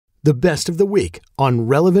the best of the week on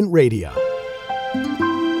Relevant Radio.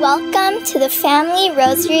 Welcome to the Family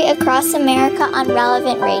Rosary Across America on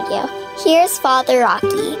Relevant Radio. Here's Father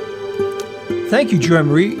Rocky. Thank you, Joy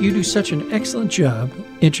Marie. You do such an excellent job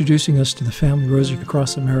introducing us to the Family Rosary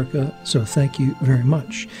Across America, so thank you very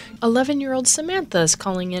much. 11-year-old Samantha is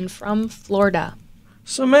calling in from Florida.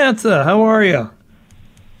 Samantha, how are you?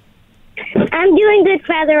 I'm doing good,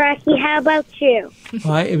 Father Rocky. How about you?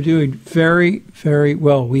 I am doing very, very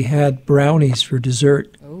well. We had brownies for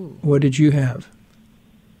dessert. Oh. What did you have?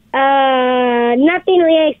 Nothing.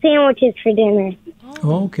 We ate sandwiches for dinner.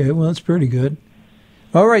 Oh, okay, well, that's pretty good.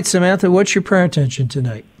 All right, Samantha, what's your prayer intention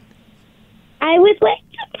tonight? I would like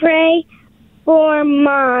to pray for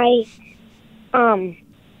my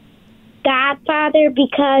godfather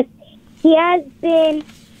because he has been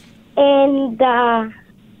in the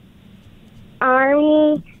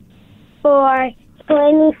Army for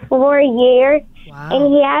 24 years, Wow.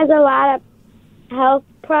 and he has a lot of health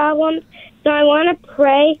problems. So I want to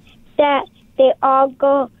pray that they all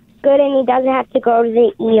go good and he doesn't have to go to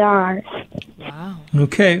the ER. Wow.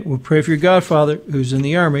 Okay, we'll pray for your godfather, who's in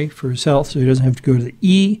the Army, for his health, so he doesn't have to go to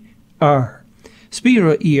the ER. Speaking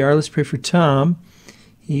of ER, let's pray for Tom.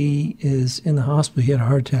 He is in the hospital. He had a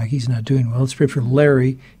heart attack. He's not doing well. Let's pray for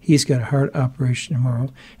Larry. He's got a heart operation tomorrow.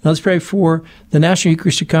 Now let's pray for the National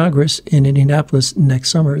Eucharistic Congress in Indianapolis next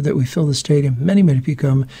summer, that we fill the stadium. Many people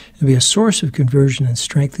come and be a source of conversion and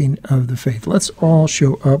strengthening of the faith. Let's all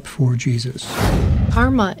show up for Jesus.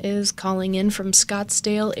 Carma is calling in from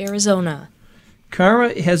Scottsdale, Arizona.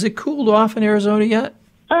 Carma, has it cooled off in Arizona yet?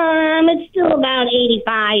 It's still about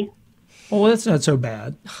 85. Oh, that's not so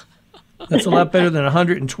bad. That's a lot better than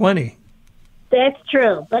 120. That's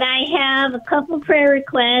true. But I have a couple prayer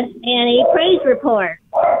requests and a praise report.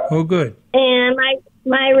 Oh, good. And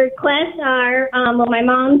my requests are, my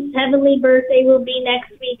mom's heavenly birthday will be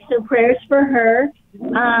next week, so prayers for her.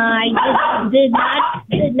 I did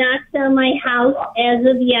not sell my house as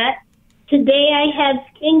of yet. Today I had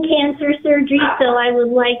skin cancer surgery, so I would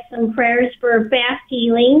like some prayers for fast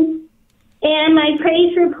healing. And my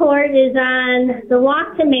praise report is on the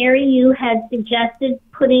walk to Mary. You had suggested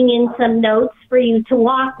putting in some notes for you to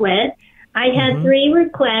walk with. I had 3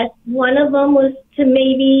 requests. One of them was to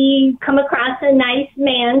maybe come across a nice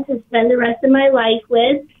man to spend the rest of my life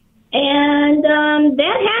with. And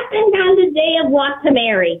that happened on the day of Walk to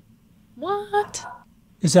Mary. What?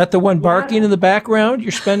 Is that the one barking in the background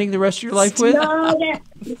you're spending the rest of your life with?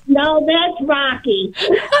 No, that's Rocky.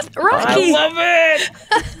 Rocky! I love it!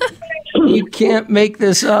 You can't make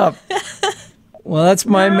this up. Well, that's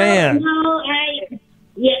my man.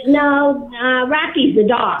 Rocky's the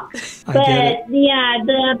dog. I But get it.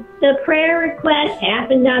 the prayer request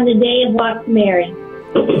happened on the day of Walk to Mary.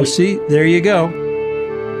 Well, see, there you go.